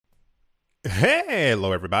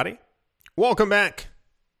Hello everybody. Welcome back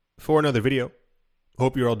for another video.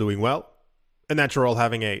 Hope you're all doing well and that you're all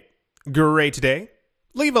having a great day.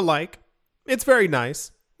 Leave a like. It's very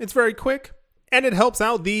nice. It's very quick and it helps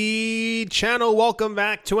out the channel. Welcome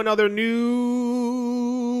back to another news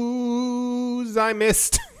I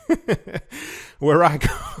missed. Where I go.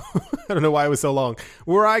 I don't know why it was so long.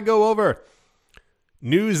 Where I go over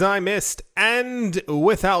news I missed, and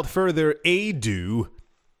without further ado,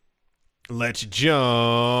 let's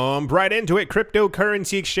jump right into it.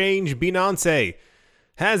 Cryptocurrency exchange Binance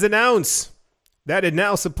has announced that it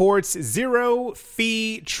now supports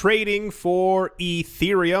zero-fee trading for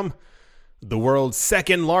Ethereum, the world's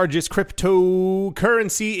second largest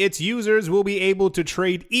cryptocurrency. Its users will be able to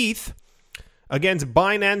trade ETH against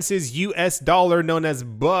Binance's US dollar known as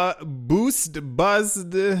Buzzed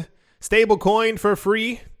stablecoin for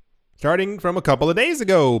free. Starting from a couple of days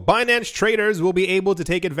ago, Binance traders will be able to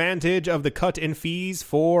take advantage of the cut in fees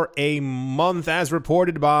for a month, as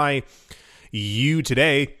reported by You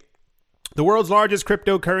Today. The world's largest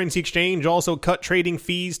cryptocurrency exchange also cut trading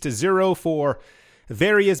fees to zero for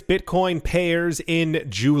various Bitcoin pairs in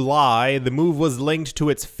July. The move was linked to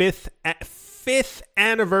its fifth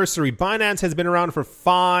anniversary. Binance has been around for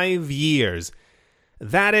 5 years.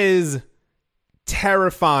 That is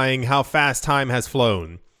terrifying how fast time has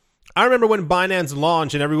flown. I remember when Binance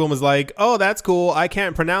launched and everyone was like, oh, that's cool. I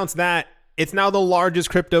can't pronounce that. It's now the largest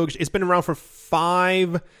crypto. It's been around for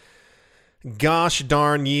 5 gosh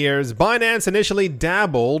darn years. Binance initially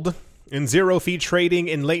dabbled in zero-fee trading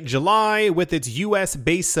in late July with its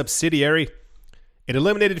US-based subsidiary. It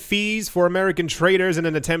eliminated fees for American traders in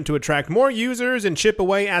an attempt to attract more users and chip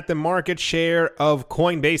away at the market share of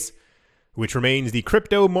Coinbase, which remains the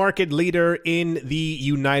crypto market leader in the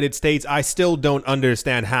United States. I still don't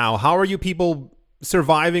understand how. How are you people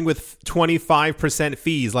surviving with 25%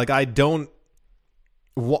 fees? Like, I don't...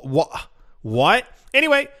 What?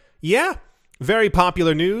 Anyway, yeah, very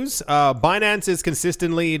popular news. Binance is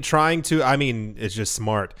consistently trying to, it's just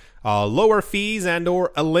smart, lower fees and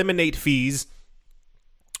or eliminate fees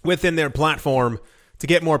within their platform to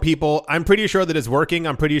get more people. I'm pretty sure that it's working.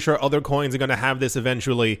 I'm pretty sure other coins are going to have this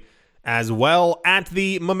eventually as well. At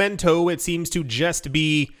the momento, it seems to just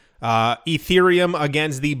be Ethereum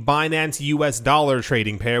against the Binance US dollar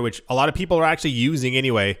trading pair, which a lot of people are actually using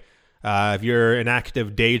anyway, if you're an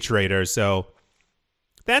active day trader. So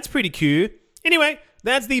that's pretty cool. Anyway,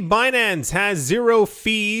 that's the Binance has zero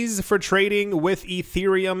fees for trading with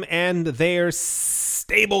Ethereum and their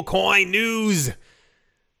stablecoin news.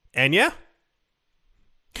 And yeah,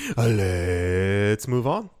 let's move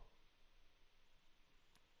on.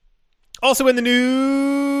 Also in the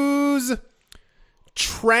news,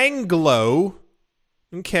 Tranglo,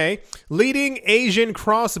 leading Asian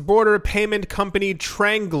cross-border payment company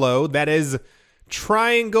Tranglo, that is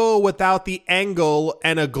triangle without the angle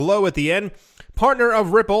and a glow at the end, partner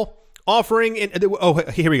of Ripple, offering,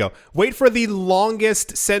 here we go. Wait for the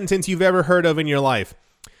longest sentence you've ever heard of in your life.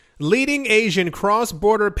 Leading Asian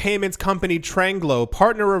cross-border payments company Tranglo,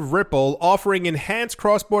 partner of Ripple, offering enhanced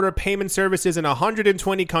cross-border payment services in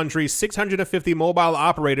 120 countries, 650 mobile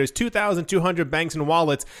operators, 2,200 banks and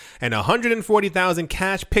wallets, and 140,000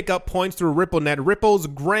 cash pickup points through RippleNet. Ripple's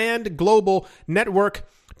grand global network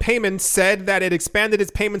payments said that it expanded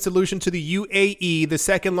its payment solution to the UAE, the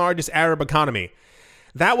second largest Arab economy.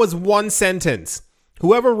 That was one sentence.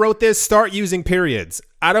 Whoever wrote this, start using periods.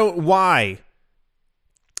 Why?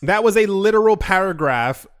 That was a literal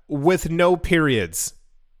paragraph with no periods.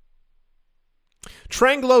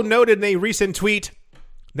 Tranglo noted in a recent tweet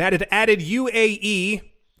that it added UAE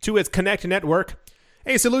to its Connect network,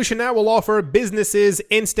 a solution that will offer businesses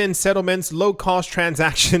instant settlements, low-cost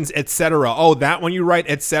transactions, etc. Oh, that one you write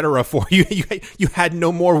etc. for. You had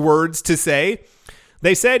no more words to say.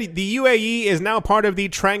 They said the UAE is now part of the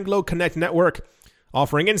Tranglo Connect network,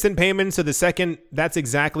 offering instant payments to the second. That's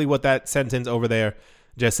exactly what that sentence over there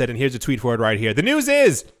just said, and here's a tweet for it right here. The news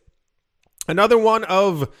is another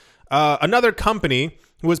company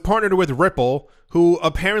who was partnered with Ripple, who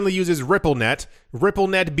apparently uses RippleNet.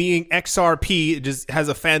 RippleNet being XRP, it just has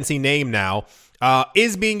a fancy name now,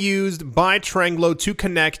 is being used by Tranglo to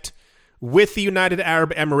connect with the United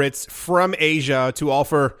Arab Emirates from Asia to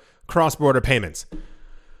offer cross-border payments.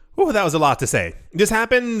 Ooh, that was a lot to say. This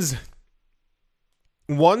happens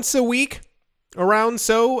once a week. Around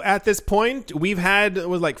so at this point, we've had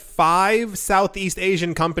 5 Southeast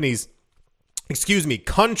Asian countries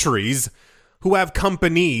who have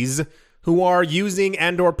companies who are using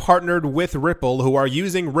and or partnered with Ripple, who are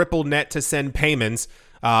using RippleNet to send payments.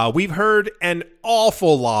 We've heard an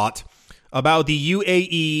awful lot about the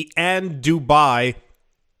UAE and Dubai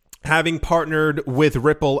having partnered with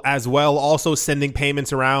Ripple as well, also sending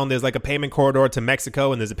payments around. There's like a payment corridor to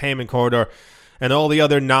Mexico, and there's a payment corridor and all the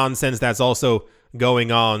other nonsense that's also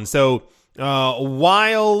going on. So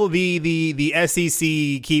while the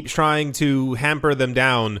SEC keeps trying to hamper them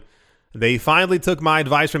down, they finally took my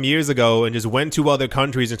advice from years ago and just went to other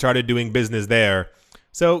countries and started doing business there.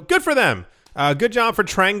 So good for them. Good job for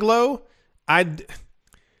Tranglo.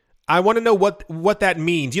 I want to know what that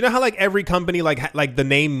means. You know how like every company like the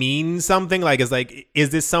name means something? Like is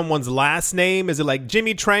this someone's last name? Is it like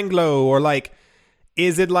Jimmy Tranglo, or like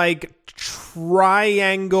is it like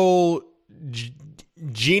Triangle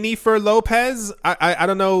Jennifer Lopez? I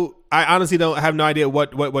don't know. I honestly have no idea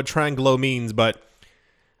what Tranglo means, but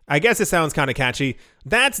I guess it sounds kind of catchy.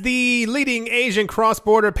 That's the leading Asian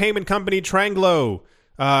cross-border payment company, Tranglo,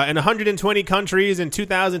 in 120 countries and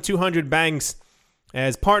 2,200 banks,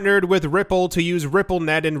 has partnered with Ripple to use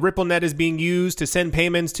RippleNet, and RippleNet is being used to send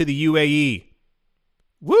payments to the UAE.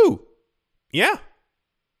 Woo! Yeah.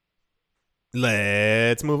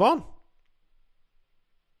 Let's move on.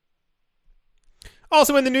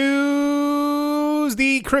 Also in the news,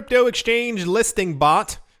 the crypto exchange listing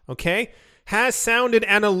bot, has sounded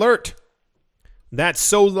an alert that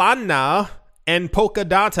Solana and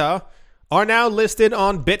Polkadot are now listed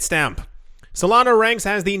on Bitstamp. Solana ranks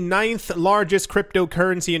as the 9th largest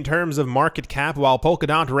cryptocurrency in terms of market cap, while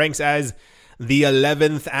Polkadot ranks as the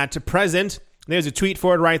 11th at present. There's a tweet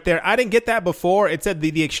for it right there. I didn't get that before. It said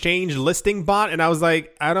the exchange listing bot, and I was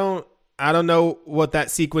like, I don't know what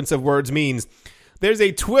that sequence of words means. There's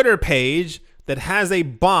a Twitter page that has a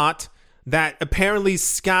bot that apparently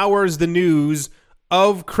scours the news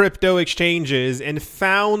of crypto exchanges and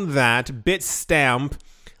found that Bitstamp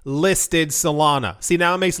listed Solana. See,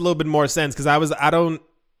 now it makes a little bit more sense, because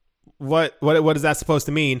what is that supposed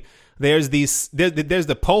to mean? There's the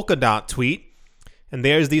Polkadot tweet, and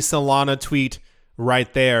there's the Solana tweet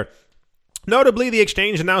right there. Notably, the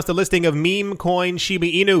exchange announced the listing of meme coin Shiba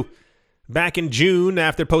Inu back in June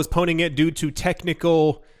after postponing it due to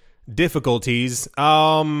technical difficulties.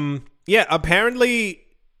 Apparently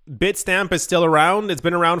Bitstamp is still around. It's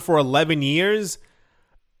been around for 11 years.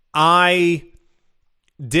 I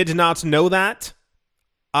did not know that.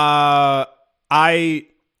 I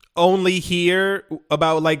only hear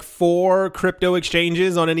about like 4 crypto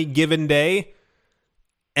exchanges on any given day,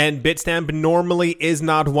 and Bitstamp normally is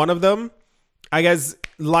not one of them. I guess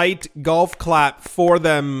light golf clap for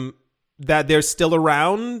them that they're still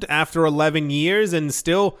around after 11 years and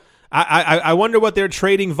still... I wonder what their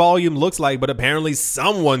trading volume looks like, but apparently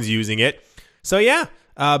someone's using it. So yeah,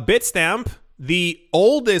 Bitstamp, the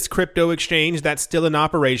oldest crypto exchange that's still in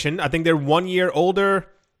operation. I think they're 1 year older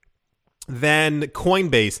than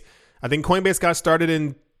Coinbase. I think Coinbase got started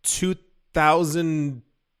in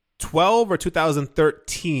 2012 or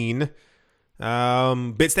 2013.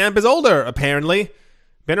 Bitstamp is older, apparently.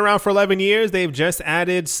 Been around for 11 years. They've just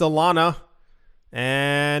added Solana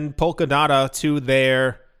and Polkadot to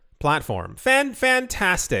their platform.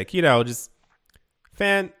 Fantastic. Just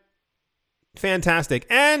fantastic.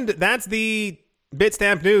 And that's the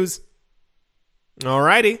Bitstamp news.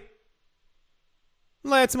 Alrighty.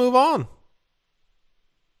 Let's move on.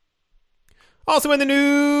 Also in the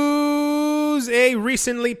news, a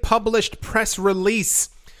recently published press release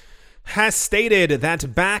has stated that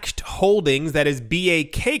Bakkt Holdings, that is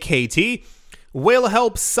BAKKT, will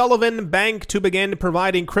help Sullivan Bank to begin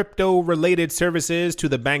providing crypto-related services to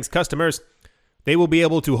the bank's customers. They will be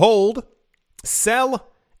able to hold, sell,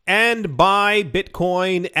 and buy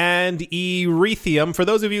Bitcoin and Ethereum. For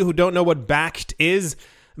those of you who don't know what Bakkt is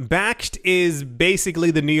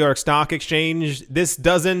basically the New York Stock Exchange. This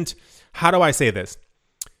doesn't... How do I say this?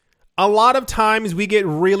 A lot of times we get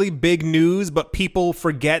really big news, but people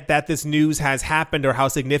forget that this news has happened or how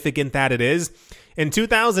significant that it is. In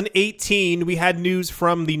 2018, we had news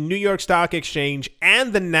from the New York Stock Exchange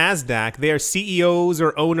and the NASDAQ, their CEOs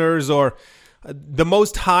or owners or the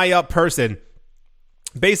most high up person,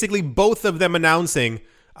 basically both of them announcing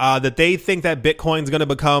that they think that Bitcoin is going to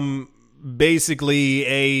become basically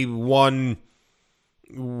a one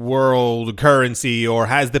world currency, or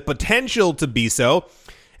has the potential to be so.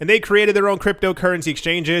 And they created their own cryptocurrency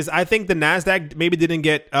exchanges. I think the NASDAQ maybe didn't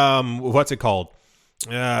get,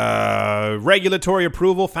 regulatory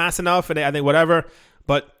approval fast enough, and I think whatever.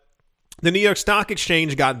 But the New York Stock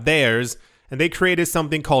Exchange got theirs, and they created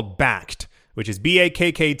something called Bakkt, which is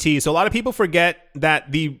BAKKT. So a lot of people forget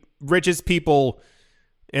that the richest people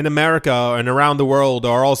in America and around the world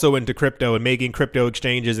are also into crypto and making crypto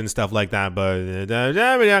exchanges and stuff like that. But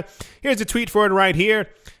here's a tweet for it right here.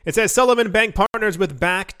 It says Sullivan Bank partners with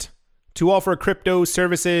Bakkt to offer crypto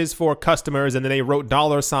services for customers, and then they wrote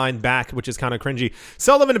 $Bakkt, which is kind of cringy.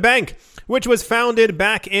 Sullivan Bank, which was founded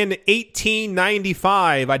back in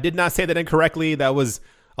 1895. I did not say that incorrectly. That was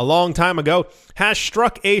a long time ago. Has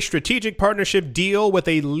struck a strategic partnership deal with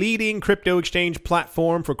a leading crypto exchange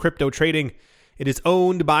platform for crypto trading. It is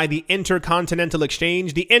owned by the Intercontinental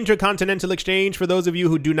Exchange. The Intercontinental Exchange, for those of you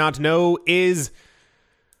who do not know, is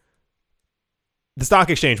the stock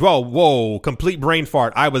exchange. Whoa, complete brain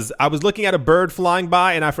fart. I was looking at a bird flying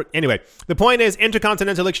by and anyway, the point is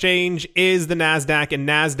Intercontinental Exchange is the NASDAQ, and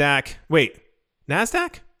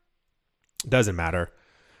NASDAQ? Doesn't matter.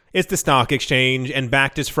 It's the stock exchange, and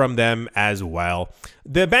Bakkt is from them as well.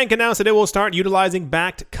 The bank announced that it will start utilizing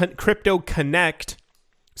Bakkt Crypto Connect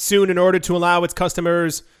soon in order to allow its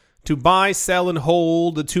customers to buy, sell, and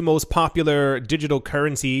hold the two most popular digital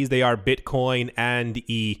currencies. They are Bitcoin and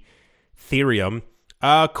Ethereum.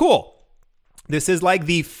 Cool. This is like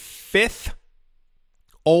the fifth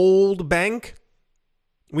old bank.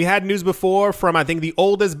 We had news before from, I think, the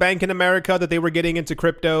oldest bank in America that they were getting into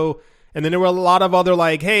crypto. And then there were a lot of other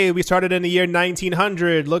like, hey, we started in the year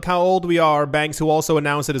 1900. Look how old we are. Banks who also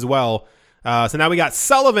announced it as well. So now we got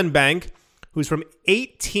Sullivan Bank, who's from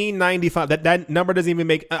 1895. That number doesn't even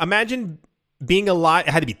make... Imagine being alive.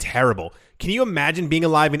 It had to be terrible. Can you imagine being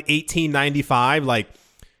alive in 1895? Like,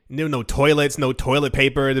 there were no toilets, no toilet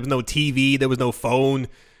paper, there was no TV, there was no phone.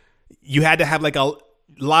 You had to have like a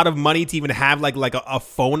lot of money to even have like a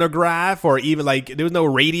phonograph, or even like there was no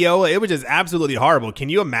radio. It was just absolutely horrible. Can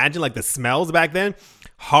you imagine like the smells back then?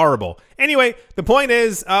 Horrible. Anyway, the point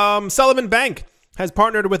is Sullivan Bank has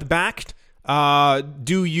partnered with Bakkt.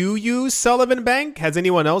 Do you use Sullivan Bank? Has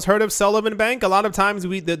anyone else heard of Sullivan Bank? A lot of times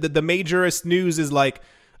the majorist news is like,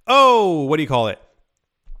 oh, what do you call it?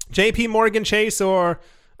 JP Morgan Chase or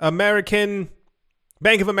American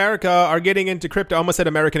Bank of America are getting into crypto. I almost said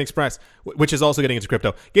American Express, which is also getting into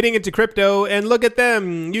crypto. Getting into crypto, and look at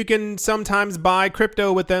them. You can sometimes buy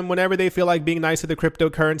crypto with them whenever they feel like being nice to the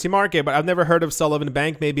cryptocurrency market. But I've never heard of Sullivan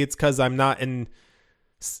Bank. Maybe it's because I'm not in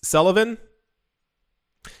Sullivan.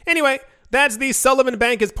 Anyway, that's the Sullivan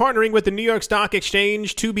Bank is partnering with the New York Stock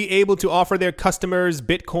Exchange to be able to offer their customers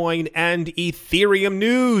Bitcoin and Ethereum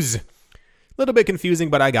news. A little bit confusing,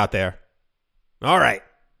 but I got there. All right.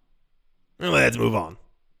 Let's move on.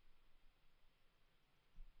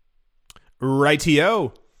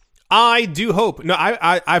 Rightio. I do hope. No,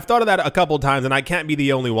 I've thought of that a couple times, and I can't be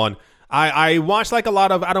the only one. I watch like a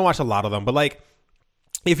lot of. I don't watch a lot of them, but like,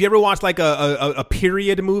 if you ever watch like a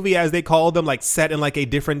period movie, as they call them, like set in like a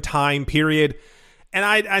different time period, and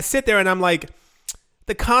I sit there and I'm like,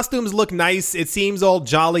 the costumes look nice. It seems all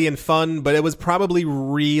jolly and fun, but it was probably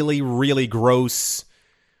really, really gross.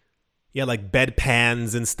 You had like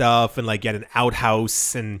bedpans and stuff, and like you had an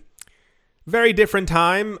outhouse, and very different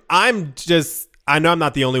time. I know I'm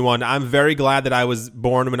not the only one. I'm very glad that I was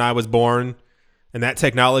born when I was born, and that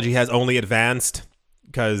technology has only advanced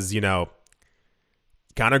because, kind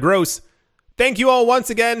of gross. Thank you all once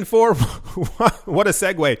again for, what a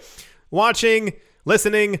segue, watching,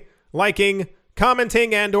 listening, liking,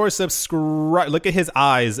 commenting, and or subscribe. Look at his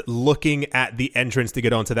eyes looking at the entrance to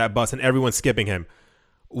get onto that bus, and everyone's skipping him.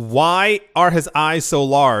 Why are his eyes so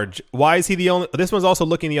large? Why is he the only... This one's also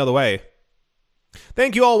looking the other way.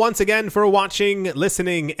 Thank you all once again for watching,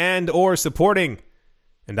 listening, and or supporting.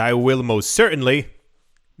 And I will most certainly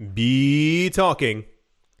be talking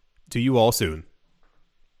to you all soon.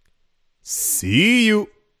 See you.